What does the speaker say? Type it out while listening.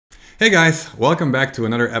Hey guys, welcome back to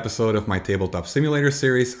another episode of my Tabletop Simulator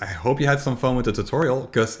series. I hope you had some fun with the tutorial,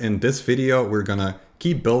 because in this video we're gonna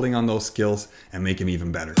keep building on those skills and make them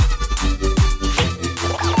even better.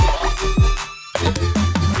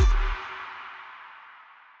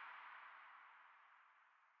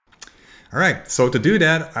 Alright, so to do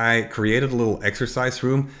that, I created a little exercise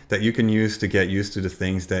room that you can use to get used to the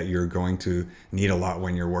things that you're going to need a lot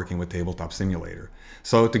when you're working with Tabletop Simulator.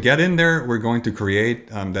 So to get in there, we're going to create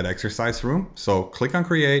that exercise room. So click on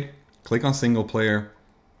Create, click on Single Player,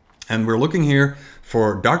 and we're looking here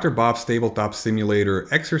for Dr. Bob's Tabletop Simulator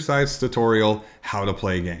exercise tutorial, how to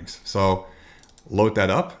play games. So load that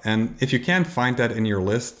up, and if you can't find that in your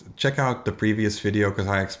list, check out the previous video because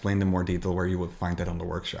I explained in more detail where you would find that on the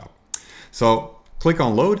workshop. So click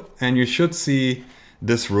on load and you should see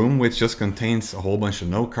this room, which just contains a whole bunch of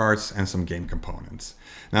note cards and some game components.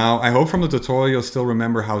 Now, I hope from the tutorial you'll still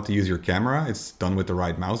remember how to use your camera. It's done with the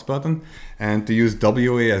right mouse button, and to use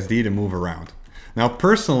WASD to move around. Now,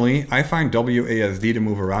 personally, I find WASD to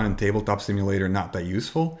move around in Tabletop Simulator not that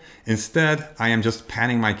useful. Instead, I am just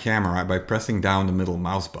panning my camera by pressing down the middle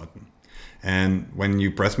mouse button. And when you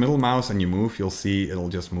press middle mouse and you move, you'll see it'll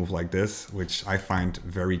just move like this, which I find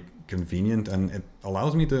very convenient, and it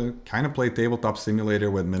allows me to kind of play Tabletop Simulator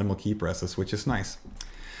with minimal key presses, which is nice.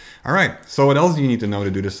 All right, so what else do you need to know to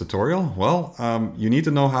do this tutorial? Well, you need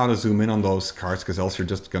to know how to zoom in on those cards, because else you're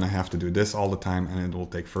just gonna have to do this all the time and it will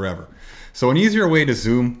take forever. So an easier way to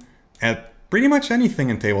zoom at pretty much anything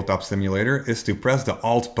in Tabletop Simulator is to press the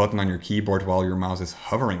Alt button on your keyboard while your mouse is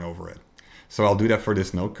hovering over it. So I'll do that for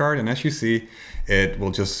this note card, and as you see, it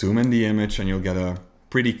will just zoom in the image and you'll get a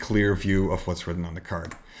pretty clear view of what's written on the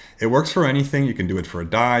card. It works for anything. You can do it for a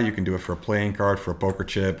die, you can do it for a playing card, for a poker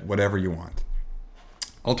chip, whatever you want.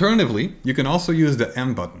 Alternatively, you can also use the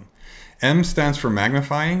M button. M stands for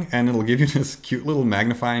magnifying, and it'll give you this cute little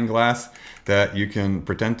magnifying glass that you can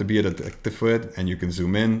pretend to be a detective with, and you can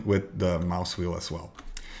zoom in with the mouse wheel as well.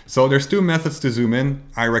 So there's two methods to zoom in.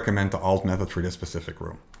 I recommend the Alt method for this specific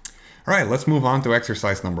room. All right, let's move on to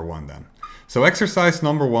exercise number one then. So exercise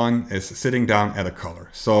number one is sitting down at a color.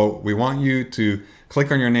 So we want you to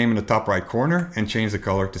click on your name in the top right corner and change the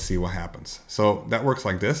color to see what happens. So that works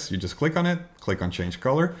like this. You just click on it, click on change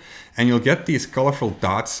color, and you'll get these colorful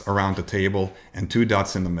dots around the table and two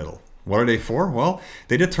dots in the middle. What are they for? Well,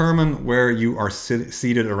 they determine where you are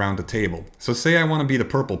seated around the table. So say I want to be the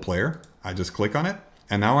purple player. I just click on it,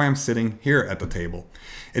 and now I am sitting here at the table.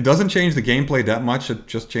 It doesn't change the gameplay that much, it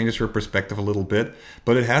just changes your perspective a little bit,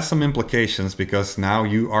 but it has some implications because now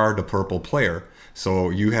you are the purple player. So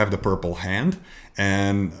you have the purple hand,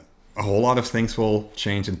 and a whole lot of things will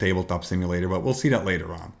change in Tabletop Simulator, but we'll see that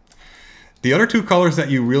later on. The other two colors that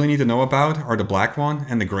you really need to know about are the black one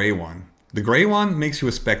and the gray one. The gray one makes you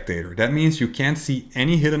a spectator. That means you can't see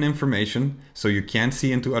any hidden information, so you can't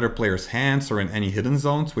see into other players' hands or in any hidden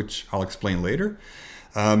zones, which I'll explain later.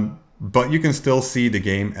 But you can still see the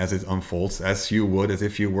game as it unfolds, as you would as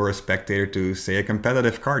if you were a spectator to, say, a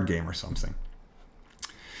competitive card game or something.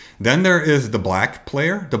 Then there is the black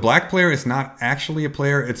player. The black player is not actually a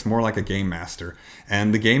player, it's more like a game master.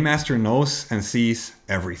 And the game master knows and sees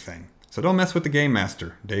everything. So don't mess with the game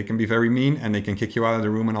master. They can be very mean and they can kick you out of the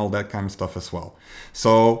room and all that kind of stuff as well.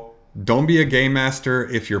 So don't be a game master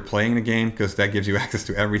if you're playing the game, because that gives you access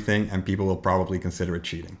to everything and people will probably consider it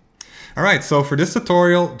cheating. All right, so for this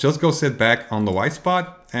tutorial, just go sit back on the white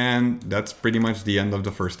spot, and that's pretty much the end of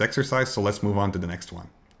the first exercise, so let's move on to the next one.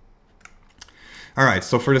 All right,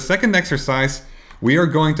 so for the second exercise, we are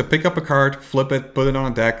going to pick up a card, flip it, put it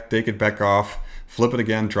on a deck, take it back off, flip it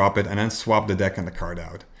again, drop it, and then swap the deck and the card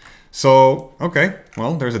out. So, okay,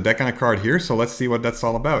 well, there's a deck and a card here, so let's see what that's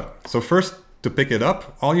all about. So first, to pick it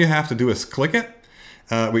up, all you have to do is click it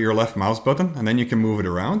with your left mouse button, and then you can move it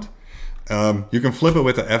around. You can flip it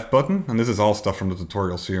with the F button, and this is all stuff from the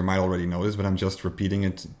tutorial, so you might already know this, but I'm just repeating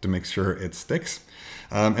it to make sure it sticks.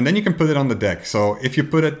 And then you can put it on the deck. So if you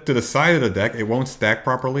put it to the side of the deck, it won't stack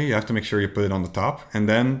properly. You have to make sure you put it on the top, and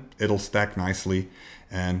then it'll stack nicely,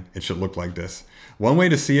 and it should look like this. One way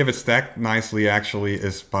to see if it's stacked nicely actually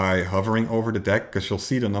is by hovering over the deck, because you'll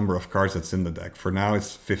see the number of cards that's in the deck. For now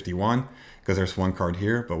it's 51, because there's one card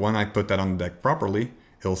here, but when I put that on the deck properly,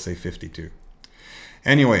 it'll say 52.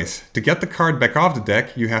 Anyways, to get the card back off the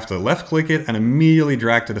deck, you have to left click it and immediately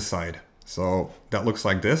drag to the side. So that looks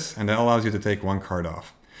like this, and that allows you to take one card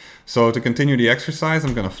off. So to continue the exercise,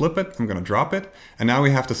 I'm going to flip it, I'm going to drop it, and now we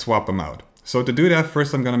have to swap them out. So to do that,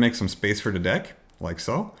 first I'm going to make some space for the deck, like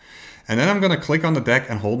so. And then I'm going to click on the deck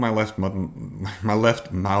and hold my left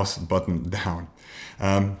mouse button down.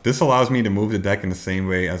 This allows me to move the deck in the same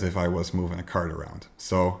way as if I was moving a card around.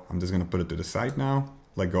 So I'm just going to put it to the side now.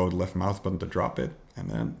 let go of the left mouse button to drop it, and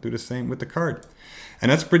then do the same with the card. And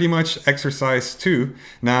that's pretty much exercise 2.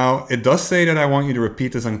 Now, it does say that I want you to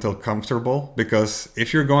repeat this until comfortable, because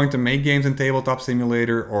if you're going to make games in Tabletop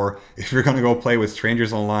Simulator, or if you're going to go play with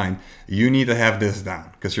strangers online, you need to have this down,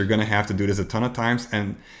 because you're going to have to do this a ton of times.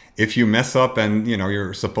 And if you mess up and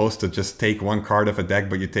you're supposed to just take one card off a deck,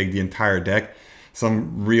 but you take the entire deck,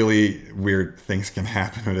 some really weird things can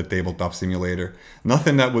happen with a Tabletop Simulator.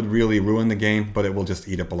 Nothing that would really ruin the game, but it will just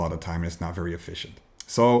eat up a lot of time and it's not very efficient.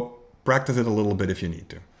 So practice it a little bit if you need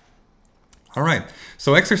to. All right,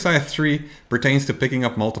 so exercise 3 pertains to picking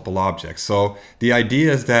up multiple objects. So the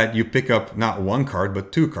idea is that you pick up not 1 card,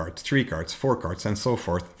 but 2 cards, 3 cards, 4 cards, and so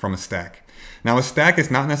forth from a stack. Now, a stack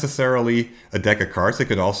is not necessarily a deck of cards. It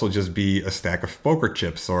could also just be a stack of poker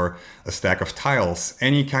chips or a stack of tiles.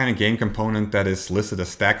 Any kind of game component that is listed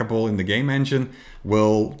as stackable in the game engine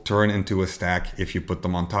will turn into a stack if you put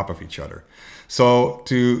them on top of each other. So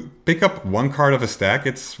to pick up 1 card of a stack,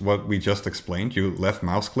 it's what we just explained. You left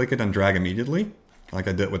mouse click it and drag immediately, like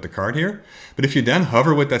I did with the card here. But if you then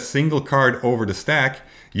hover with that single card over the stack,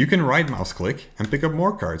 you can right mouse click and pick up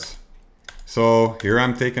more cards. So here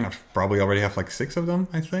I'm taking, I probably already have like 6 of them,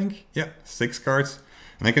 I think. Yeah, 6 cards.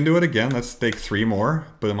 And I can do it again. Let's take 3 more,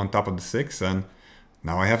 put them on top of the 6, and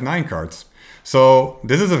now I have 9 cards. So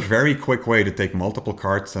this is a very quick way to take multiple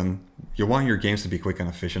cards, and you want your games to be quick and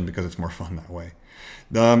efficient because it's more fun that way.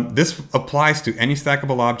 This applies to any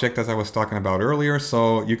stackable object, as I was talking about earlier.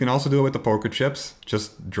 So you can also do it with the poker chips.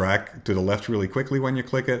 Just drag to the left really quickly when you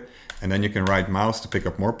click it, and then you can right mouse to pick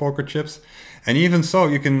up more poker chips. And even so,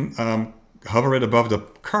 you can hover it above the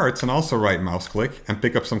cards and also right mouse click and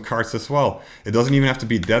pick up some cards as well. It doesn't even have to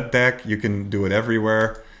be that deck. You can do it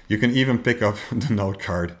everywhere. You can even pick up the note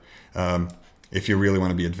card if you really want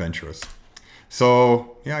to be adventurous.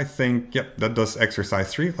 So yeah, I think, yep, that does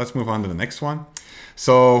exercise 3. Let's move on to the next one.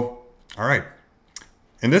 So, all right.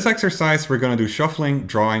 In this exercise, we're going to do shuffling,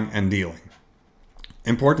 drawing, and dealing.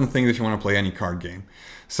 Important things if you want to play any card game.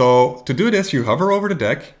 So to do this, you hover over the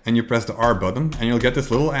deck and you press the R button and you'll get this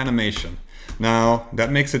little animation. Now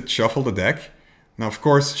that makes it shuffle the deck. Now, of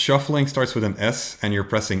course, shuffling starts with an S and you're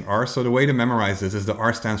pressing R. So the way to memorize this is the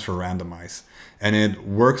R stands for randomize. And it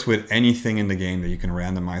works with anything in the game that you can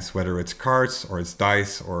randomize, whether it's cards or it's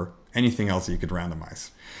dice or anything else that you could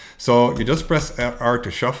randomize. So you just press R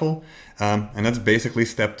to shuffle, and that's basically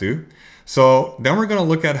step 2. So then we're going to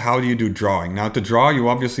look at how do you do drawing. Now to draw, you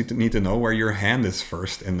obviously need to know where your hand is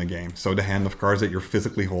first in the game. So the hand of cards that you're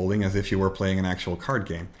physically holding as if you were playing an actual card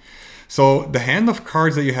game. So the hand of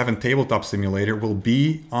cards that you have in Tabletop Simulator will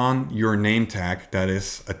be on your name tag that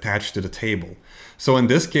is attached to the table. So in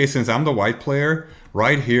this case, since I'm the white player,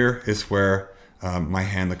 right here is where my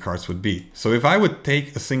hand of cards would be. So if I would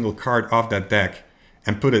take a single card off that deck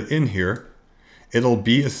and put it in here, it'll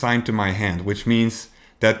be assigned to my hand, which means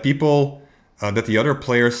that people, that the other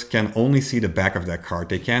players can only see the back of that card.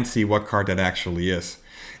 They can't see what card that actually is.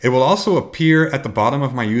 It will also appear at the bottom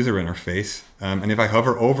of my user interface. And if I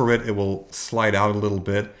hover over it, it will slide out a little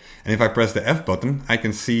bit. And if I press the F button, I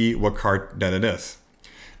can see what card that it is.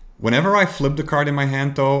 Whenever I flip the card in my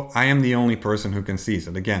hand though, I am the only person who can see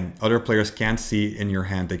it. Again, other players can't see in your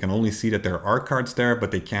hand. They can only see that there are cards there,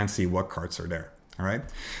 but they can't see what cards are there. All right.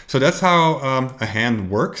 So that's how a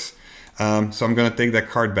hand works. So I'm going to take that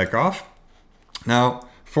card back off. Now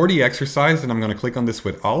for the exercise, and I'm going to click on this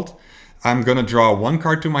with Alt, I'm going to draw 1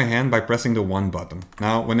 card to my hand by pressing the 1 button.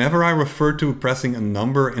 Now, whenever I refer to pressing a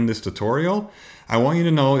number in this tutorial, I want you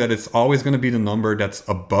to know that it's always going to be the number that's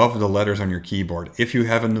above the letters on your keyboard. If you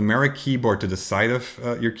have a numeric keyboard to the side of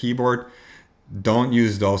your keyboard, don't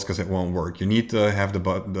use those because it won't work. You need to have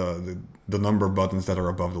the number buttons that are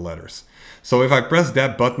above the letters. So if I press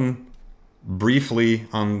that button briefly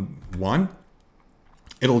on 1,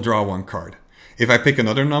 it'll draw 1 card. If I pick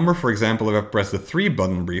another number, for example, if I press the 3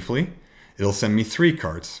 button briefly, it'll send me 3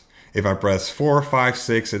 cards. If I press 4, 5,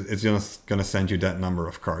 6, it's just going to send you that number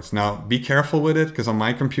of cards. Now, be careful with it, because on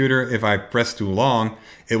my computer, if I press too long,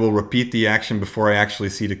 it will repeat the action before I actually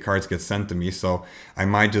see the cards get sent to me. So I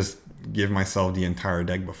might just give myself the entire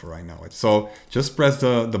deck before I know it. So just press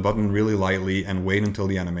the button really lightly and wait until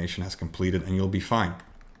the animation has completed and you'll be fine.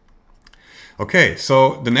 Okay,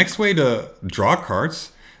 so the next way to draw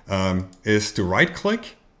cards is to right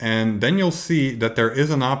click, and then you'll see that there is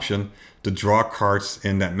an option to draw cards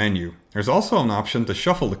in that menu. There's also an option to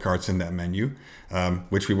shuffle the cards in that menu,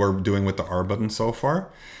 which we were doing with the R button so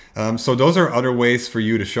far. So those are other ways for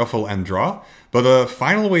you to shuffle and draw. But the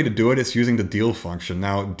final way to do it is using the deal function.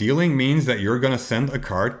 Now, dealing means that you're going to send a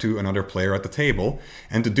card to another player at the table.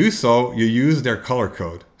 And to do so, you use their color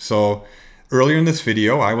code. So Earlier in this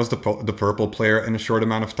video, I was the purple player in a short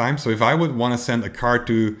amount of time. So if I would want to send a card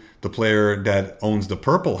to the player that owns the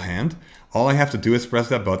purple hand, all I have to do is press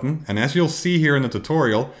that button. And as you'll see here in the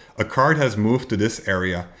tutorial, a card has moved to this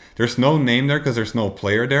area. There's no name there because there's no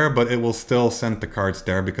player there, but it will still send the cards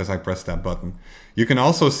there because I pressed that button. You can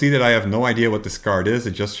also see that I have no idea what this card is.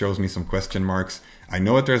 It just shows me some question marks. I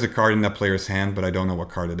know that there's a card in that player's hand, but I don't know what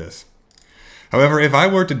card it is. However, if I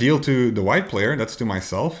were to deal to the white player, that's to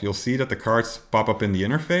myself, you'll see that the cards pop up in the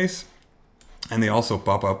interface and they also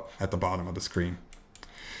pop up at the bottom of the screen.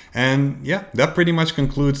 And yeah, that pretty much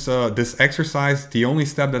concludes this exercise. The only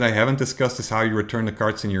step that I haven't discussed is how you return the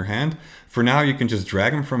cards in your hand. For now, you can just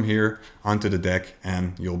drag them from here onto the deck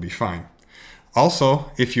and you'll be fine.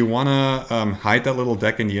 Also, if you want to hide that little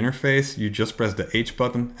deck in the interface, you just press the H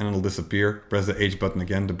button and it'll disappear. Press the H button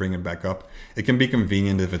again to bring it back up. It can be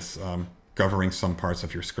convenient if it's covering some parts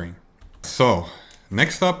of your screen. So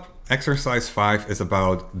next up, exercise 5 is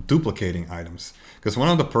about duplicating items. Because one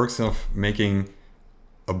of the perks of making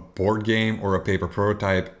a board game or a paper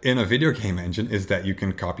prototype in a video game engine is that you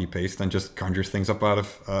can copy paste and just conjure things up out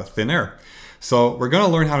of thin air. So we're going to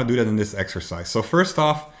learn how to do that in this exercise. So first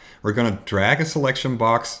off, we're going to drag a selection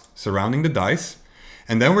box surrounding the dice,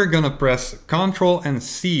 and then we're going to press Ctrl and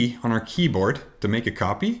C on our keyboard to make a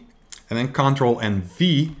copy, and then Ctrl and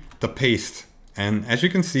V to paste. And as you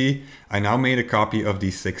can see, I now made a copy of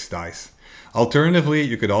these 6 dice. Alternatively,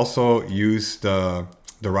 you could also use the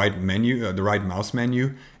right menu, the right mouse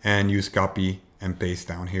menu, and use copy and paste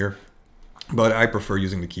down here. But I prefer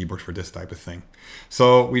using the keyboard for this type of thing.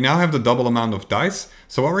 So we now have the double amount of dice.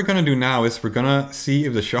 So what we're going to do now is we're going to see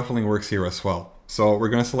if the shuffling works here as well. So we're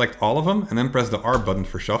going to select all of them and then press the R button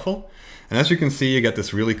for shuffle. And as you can see, you get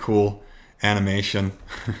this really cool animation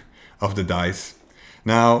of the dice.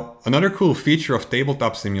 Now, another cool feature of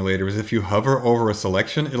Tabletop Simulator is if you hover over a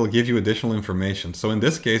selection, it'll give you additional information. So in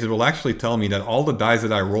this case, it will actually tell me that all the dice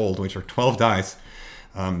that I rolled, which are 12 dice,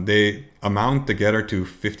 they amount together to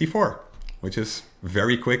 54, which is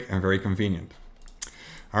very quick and very convenient.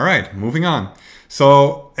 All right, moving on.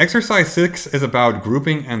 So exercise 6 is about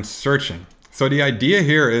grouping and searching. So the idea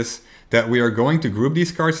here is that we are going to group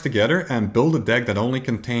these cards together and build a deck that only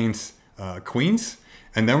contains queens.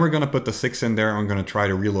 And then we're going to put the 6 in there. I'm going to try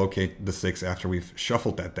to relocate the 6 after we've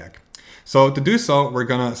shuffled that deck. So to do so, we're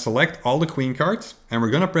going to select all the queen cards and we're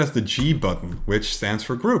going to press the G button, which stands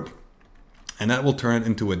for group. And that will turn it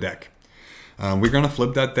into a deck. We're going to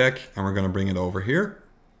flip that deck and we're going to bring it over here.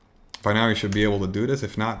 By now you should be able to do this.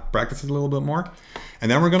 If not, practice it a little bit more.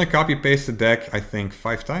 And then we're going to copy paste the deck, I think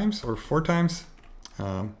 5 times or 4 times.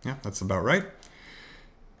 Yeah, that's about right.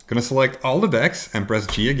 Gonna select all the decks and press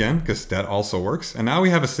G again because that also works. And now we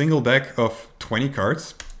have a single deck of 20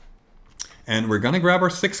 cards. And we're gonna grab our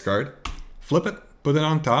 6th card, flip it, put it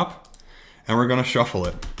on top, and we're gonna shuffle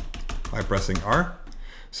it by pressing R.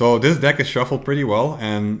 So this deck is shuffled pretty well,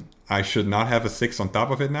 and I should not have a 6 on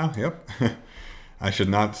top of it now. Yep. I should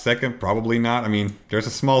not second, probably not. I mean, there's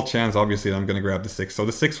a small chance, obviously, that I'm gonna grab the 6. So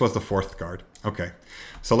the 6 was the 4th card. Okay,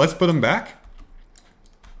 so let's put them back.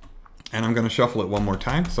 And I'm going to shuffle it one more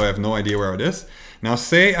time, so I have no idea where it is. Now,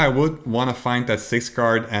 say I would want to find that 6th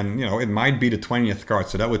card, and you know, it might be the 20th card,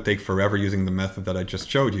 so that would take forever using the method that I just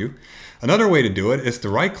showed you. Another way to do it is to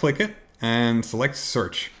right-click it and select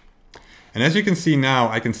Search. And as you can see now,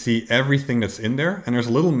 I can see everything that's in there, and there's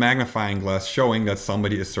a little magnifying glass showing that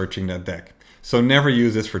somebody is searching that deck. So never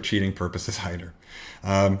use this for cheating purposes either.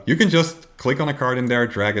 You can just click on a card in there,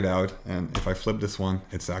 drag it out, and if I flip this one,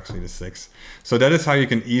 it's actually the 6. So that is how you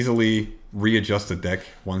can easily readjust the deck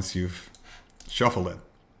once you've shuffled it.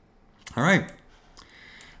 All right.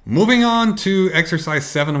 Moving on to exercise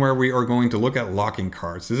 7, where we are going to look at locking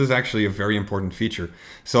cards. This is actually a very important feature.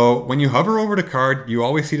 So when you hover over the card, you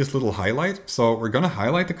always see this little highlight. So we're going to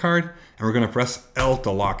highlight the card and we're going to press L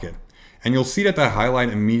to lock it. And you'll see that that highlight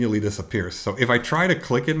immediately disappears. So if I try to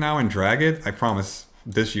click it now and drag it, I promise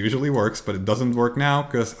this usually works, but it doesn't work now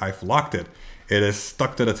because I've locked it. It is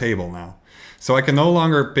stuck to the table now. So I can no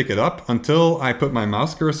longer pick it up until I put my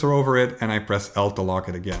mouse cursor over it and I press L to lock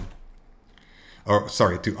it again. Or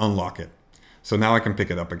sorry, to unlock it. So now I can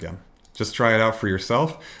pick it up again. Just try it out for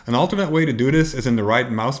yourself. An alternate way to do this is in the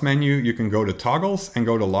right mouse menu. You can go to toggles and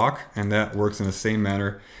go to lock, and that works in the same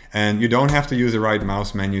manner. And you don't have to use the right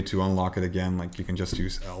mouse menu to unlock it again, like you can just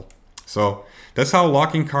use L. So that's how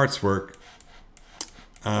locking cards work.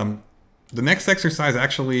 The next exercise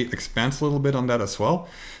actually expands a little bit on that as well.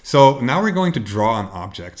 So now we're going to draw on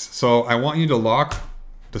objects. So I want you to lock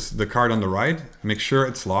the card on the right, make sure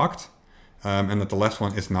it's locked. and that the left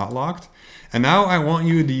one is not locked. And now I want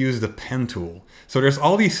you to use the pen tool. So there's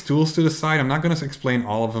all these tools to the side. I'm not going to explain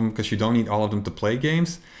all of them because you don't need all of them to play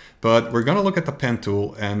games. But we're going to look at the pen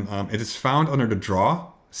tool, and it is found under the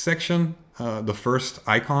draw section. The first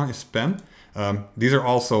icon is pen. These are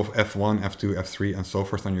also F1, F2, F3, and so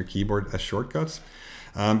forth on your keyboard as shortcuts.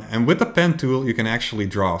 And with the pen tool, you can actually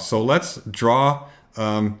draw. So let's draw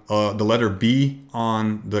the letter B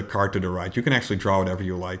on the card to the right. You can actually draw whatever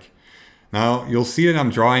you like. Now, you'll see that I'm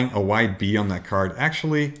drawing a white B on that card.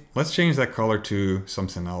 Actually, let's change that color to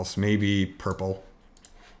something else, maybe purple.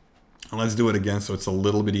 And let's do it again so it's a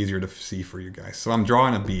little bit easier to see for you guys. So I'm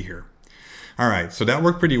drawing a B here. All right, so that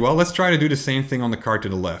worked pretty well. Let's try to do the same thing on the card to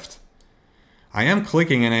the left. I am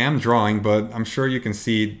clicking and I am drawing, but I'm sure you can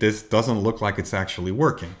see this doesn't look like it's actually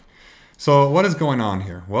working. So what is going on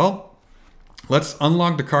here? Well, let's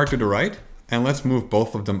unlock the card to the right and let's move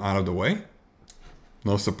both of them out of the way.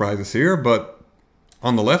 No surprises here, but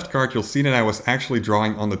on the left card, you'll see that I was actually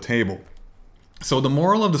drawing on the table. So the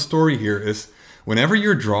moral of the story here is whenever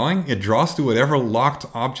you're drawing, it draws to whatever locked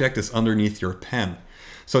object is underneath your pen.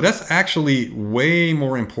 So that's actually way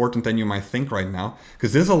more important than you might think right now,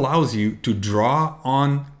 because this allows you to draw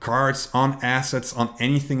on cards, on assets, on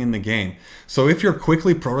anything in the game. So if you're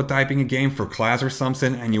quickly prototyping a game for class or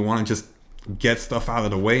something and you want to just get stuff out of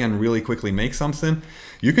the way and really quickly make something,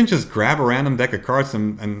 you can just grab a random deck of cards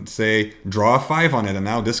and say, draw a 5 on it, and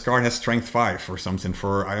now this card has strength 5 or something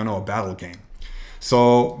for, I don't know, a battle game.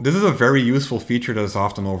 So this is a very useful feature that is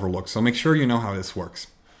often overlooked. So make sure you know how this works.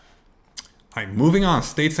 All right, moving on,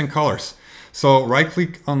 states and colors. So right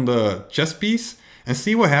click on the chess piece and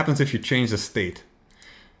see what happens if you change the state.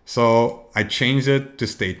 So I changed it to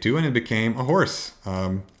state 2 and it became a horse.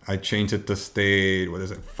 I changed it to state, what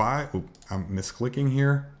is it, 5? Oop, I'm misclicking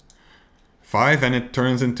here. 5 and it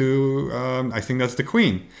turns into, I think that's the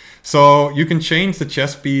queen. So you can change the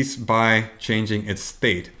chess piece by changing its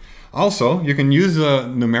state. Also, you can use the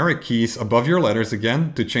numeric keys above your letters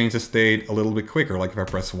again to change the state a little bit quicker. Like if I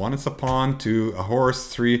press 1, it's a pawn, 2, a horse,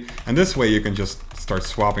 3, and this way you can just start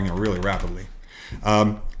swapping it really rapidly.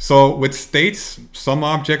 So with states, some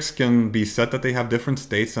objects can be set that they have different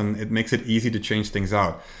states, and it makes it easy to change things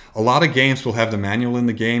out. A lot of games will have the manual in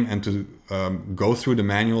the game, and to go through the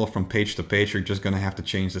manual from page to page, you're just going to have to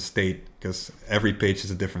change the state because every page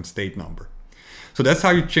is a different state number. So that's how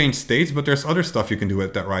you change states, but there's other stuff you can do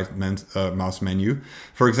with that right mouse menu.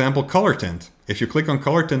 For example, color tint. If you click on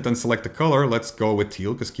color tint and select the color, let's go with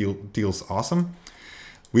teal because teal's awesome.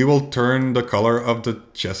 We will turn the color of the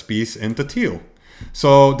chess piece into teal.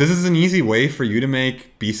 So this is an easy way for you to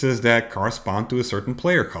make pieces that correspond to a certain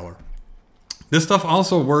player color. This stuff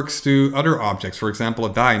also works to other objects. For example,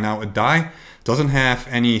 a die. Now a die doesn't have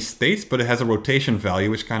any states, but it has a rotation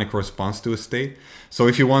value, which kind of corresponds to a state. So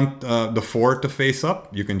if you want the 4 to face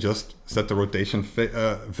up, you can just set the rotation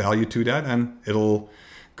value to that and it'll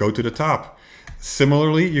go to the top.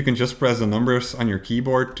 Similarly, you can just press the numbers on your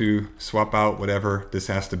keyboard to swap out whatever this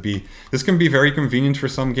has to be. This can be very convenient for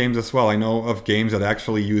some games as well. I know of games that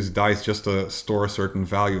actually use dice just to store a certain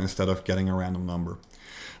value instead of getting a random number.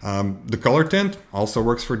 The color tint also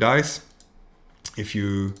works for dice. If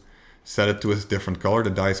you set it to a different color, the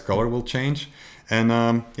dice color will change.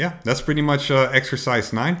 And yeah, that's pretty much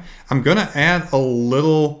exercise 9. I'm gonna add a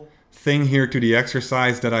little thing here to the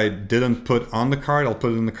exercise that I didn't put on the card. I'll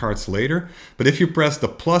put it in the cards later. But if you press the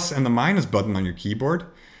plus and the minus button on your keyboard,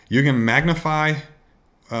 you can magnify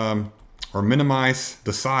or minimize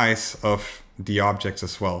the size of the objects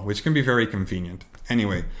as well, which can be very convenient.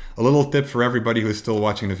 Anyway, a little tip for everybody who's still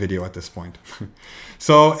watching the video at this point.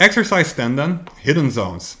 So exercise 10 then, hidden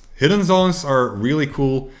zones. Hidden zones are really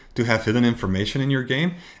cool to have hidden information in your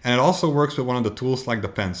game, and it also works with one of the tools like the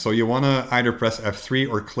pen. So you want to either press F3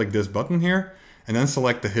 or click this button here and then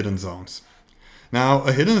select the hidden zones. Now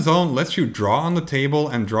a hidden zone lets you draw on the table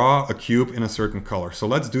and draw a cube in a certain color. So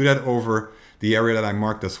let's do that over the area that I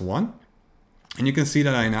marked as 1. And you can see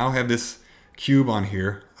that I now have this cube on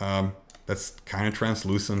here that's kind of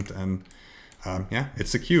translucent, and yeah,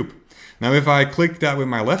 it's a cube. Now if I click that with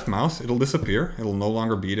my left mouse, it'll disappear. It'll no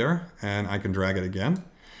longer be there, and I can drag it again.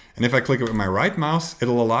 And if I click it with my right mouse,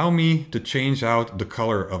 it'll allow me to change out the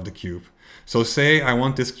color of the cube. So say I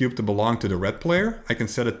want this cube to belong to the red player, I can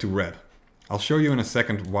set it to red. I'll show you in a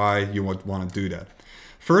second why you would want to do that.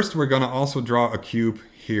 First, we're going to also draw a cube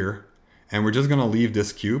here, and we're just going to leave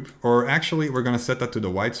this cube, or actually we're going to set that to the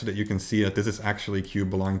white so that you can see that this is actually a cube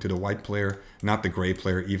belonging to the white player, not the gray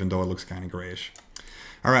player, even though it looks kind of grayish.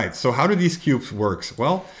 All right, so how do these cubes work?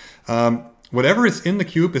 Well, whatever is in the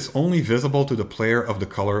cube is only visible to the player of the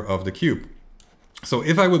color of the cube. So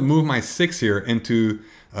if I would move my 6 here into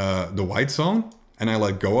the white zone and I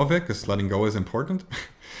let go of it, because letting go is important,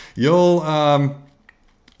 you'll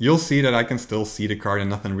see that I can still see the card and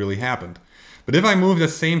nothing really happened. But if I move the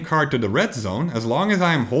same card to the red zone, as long as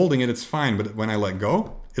I'm holding it, it's fine. But when I let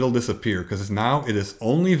go, it'll disappear, because now it is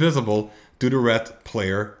only visible to the red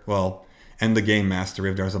player, well, and the game master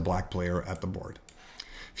if there's a black player at the board.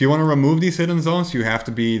 If you want to remove these hidden zones, you have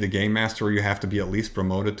to be the game master, or you have to be at least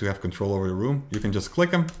promoted to have control over the room. You can just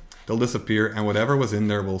click them, they'll disappear, and whatever was in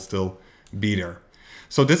there will still be there.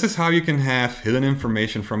 So this is how you can have hidden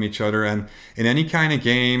information from each other. And in any kind of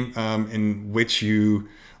game in which you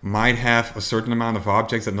might have a certain amount of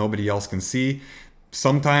objects that nobody else can see,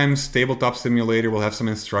 sometimes Tabletop Simulator will have some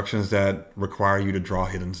instructions that require you to draw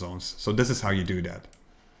hidden zones. So this is how you do that.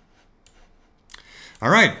 All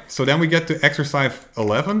right, so then we get to exercise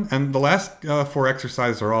 11, and the last 4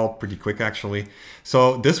 exercises are all pretty quick actually.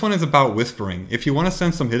 So this one is about whispering. If you want to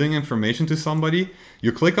send some hidden information to somebody,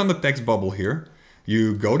 you click on the text bubble here,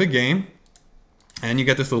 you go to game, and you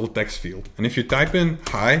get this little text field. And if you type in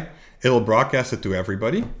hi, it'll broadcast it to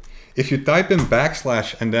everybody. If you type in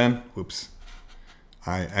backslash and then, oops,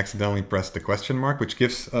 I accidentally pressed the question mark, which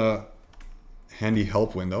gives a handy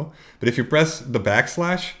help window. But if you press the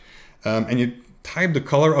backslash and you type the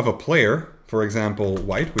color of a player, for example,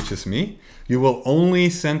 white, which is me, you will only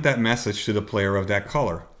send that message to the player of that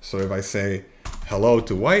color. So if I say hello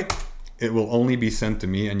to white, it will only be sent to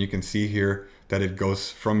me, and you can see here that it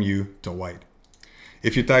goes from you to white.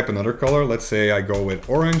 If you type another color, let's say I go with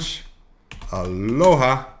orange,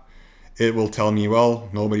 aloha, it will tell me, well,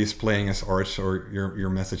 nobody's playing as orange, or your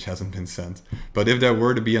message hasn't been sent. But if there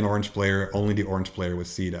were to be an orange player, only the orange player would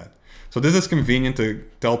see that. So this is convenient to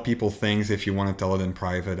tell people things if you want to tell it in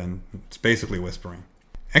private, and it's basically whispering.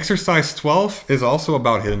 Exercise 12 is also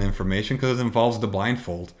about hidden information because it involves the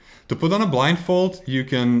blindfold. To put on a blindfold, you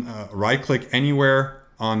can right-click anywhere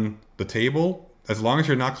on the table. As long as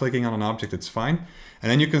you're not clicking on an object, it's fine.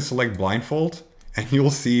 And then you can select blindfold, and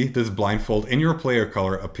you'll see this blindfold in your player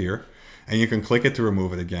color appear, and you can click it to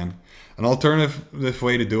remove it again. An alternative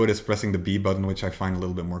way to do it is pressing the B button, which I find a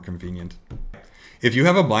little bit more convenient. If you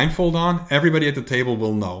have a blindfold on, everybody at the table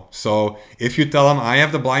will know. So if you tell them I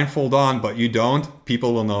have the blindfold on, but you don't,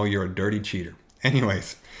 people will know you're a dirty cheater.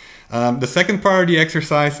 Anyways, the second part of the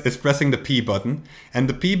exercise is pressing the P button. And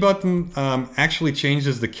the P button actually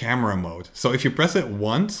changes the camera mode. So if you press it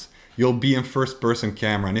once, you'll be in first person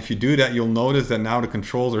camera. And if you do that, you'll notice that now the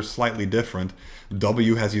controls are slightly different.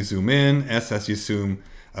 W has you zoom in, S has you zoom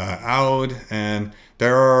out, and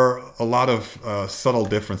there are a lot of subtle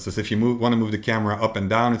differences. If you want to move the camera up and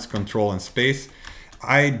down, it's control and space.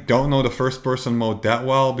 I don't know the first person mode that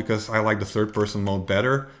well because I like the third person mode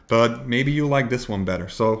better, but maybe you like this one better.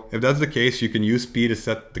 So if that's the case, you can use P to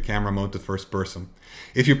set the camera mode to first person.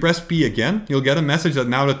 If you press P again, you'll get a message that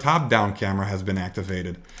now the top-down camera has been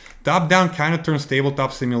activated. Top-down kind of turns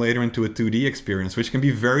Tabletop Simulator into a 2D experience, which can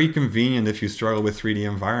be very convenient if you struggle with 3D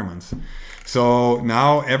environments. So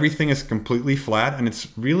now everything is completely flat, and it's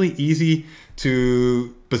really easy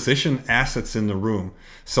to position assets in the room.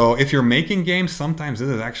 So if you're making games, sometimes this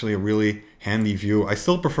is actually a really handy view. I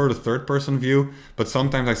still prefer the third-person view, but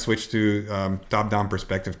sometimes I switch to top-down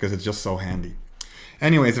perspective because it's just so handy.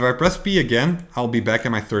 Anyways, if I press P again, I'll be back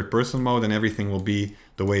in my third-person mode, and everything will be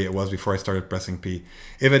the way it was before I started pressing P.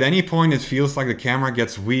 If at any point it feels like the camera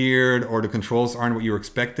gets weird or the controls aren't what you were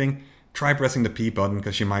expecting, try pressing the P button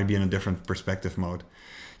because you might be in a different perspective mode.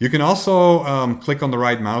 You can also click on the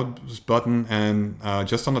right mouse button and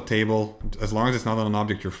just on the table, as long as it's not on an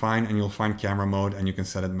object, you're fine, and you'll find camera mode, and you can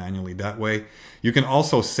set it manually that way. You can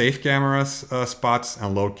also save camera spots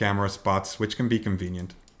and load camera spots, which can be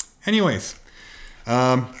convenient. Anyways,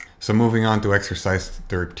 so moving on to exercise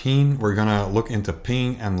 13, we're gonna look into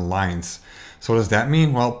ping and lines. So what does that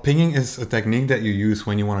mean? Well, pinging is a technique that you use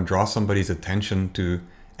when you want to draw somebody's attention to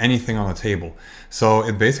anything on the table. So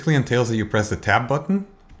it basically entails that you press the tab button,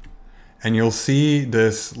 and you'll see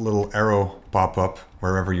this little arrow pop up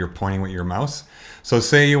wherever you're pointing with your mouse. So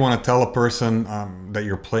say you want to tell a person that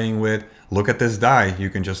you're playing with, look at this die.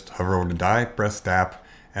 You can just hover over the die, press tap,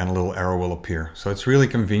 and a little arrow will appear. So it's really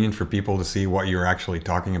convenient for people to see what you're actually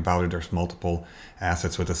talking about if there's multiple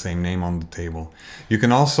assets with the same name on the table. You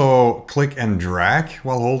can also click and drag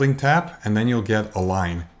while holding tab, and then you'll get a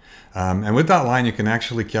line. And with that line, you can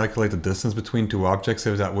actually calculate the distance between two objects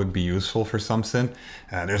if that would be useful for something.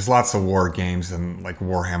 There's lots of war games and like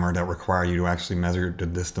Warhammer that require you to actually measure the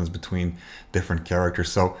distance between different characters.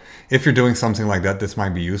 So if you're doing something like that, this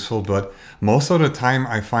might be useful. But most of the time,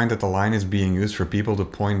 I find that the line is being used for people to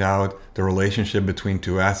point out the relationship between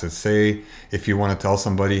two assets. Say, if you want to tell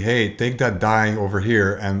somebody, hey, take that die over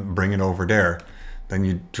here and bring it over there. then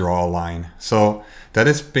you draw a line. So that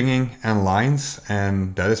is pinging and lines,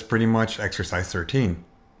 and that is pretty much exercise 13.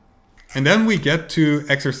 And then we get to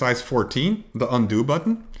exercise 14, the undo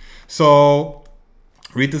button. So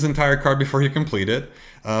read this entire card before you complete it,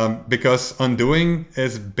 because undoing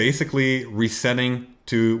is basically resetting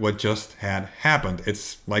to what just had happened.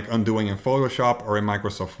 It's like undoing in Photoshop or in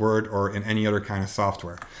Microsoft Word or in any other kind of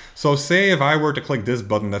software. So say if I were to click this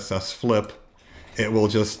button that says flip, it will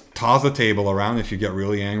just toss the table around if you get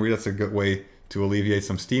really angry. That's a good way to alleviate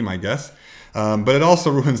some steam, I guess. But it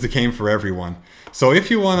also ruins the game for everyone. So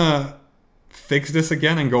if you want to fix this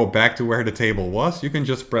again and go back to where the table was, you can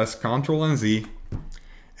just press Ctrl and Z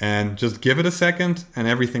and just give it a second and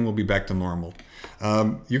everything will be back to normal.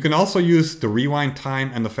 You can also use the rewind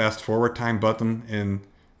time and the fast forward time button in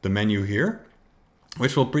the menu here,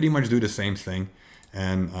 which will pretty much do the same thing.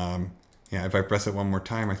 And yeah, if I press it one more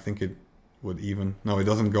time, I think it would even, no, it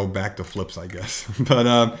doesn't go back to flips, I guess.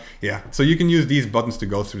 But yeah, so you can use these buttons to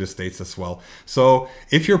go through the states as well. So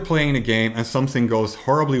if you're playing a game and something goes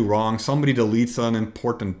horribly wrong, somebody deletes an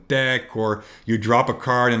important deck, or you drop a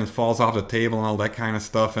card and it falls off the table and all that kind of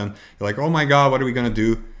stuff, and you're like, oh my God, what are we gonna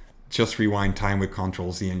do? Just rewind time with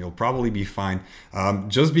Ctrl Z and you'll probably be fine.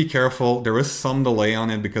 Just be careful, there is some delay on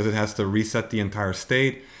it because it has to reset the entire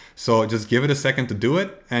state. So just give it a second to do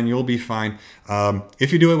it and you'll be fine.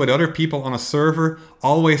 If you do it with other people on a server,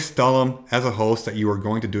 always tell them as a host that you are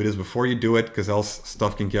going to do this before you do it, because else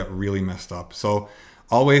stuff can get really messed up. So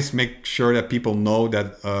always make sure that people know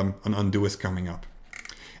that an undo is coming up.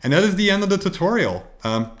 And that is the end of the tutorial.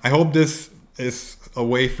 I hope this is a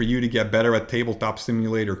way for you to get better at Tabletop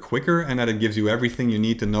Simulator quicker, and that it gives you everything you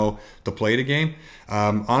need to know to play the game.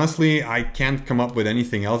 Honestly, I can't come up with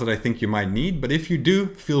anything else that I think you might need, but if you do,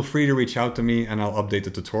 feel free to reach out to me and I'll update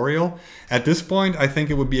the tutorial. At this point, I think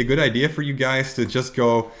it would be a good idea for you guys to just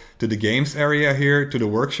go to the games area here, to the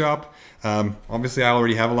workshop. Obviously, I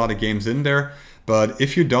already have a lot of games in there. But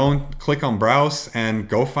if you don't, click on browse and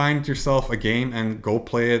go find yourself a game and go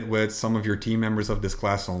play it with some of your team members of this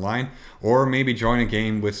class online, or maybe join a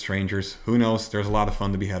game with strangers. Who knows? There's a lot of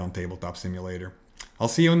fun to be had on Tabletop Simulator. I'll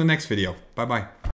see you in the next video. Bye bye.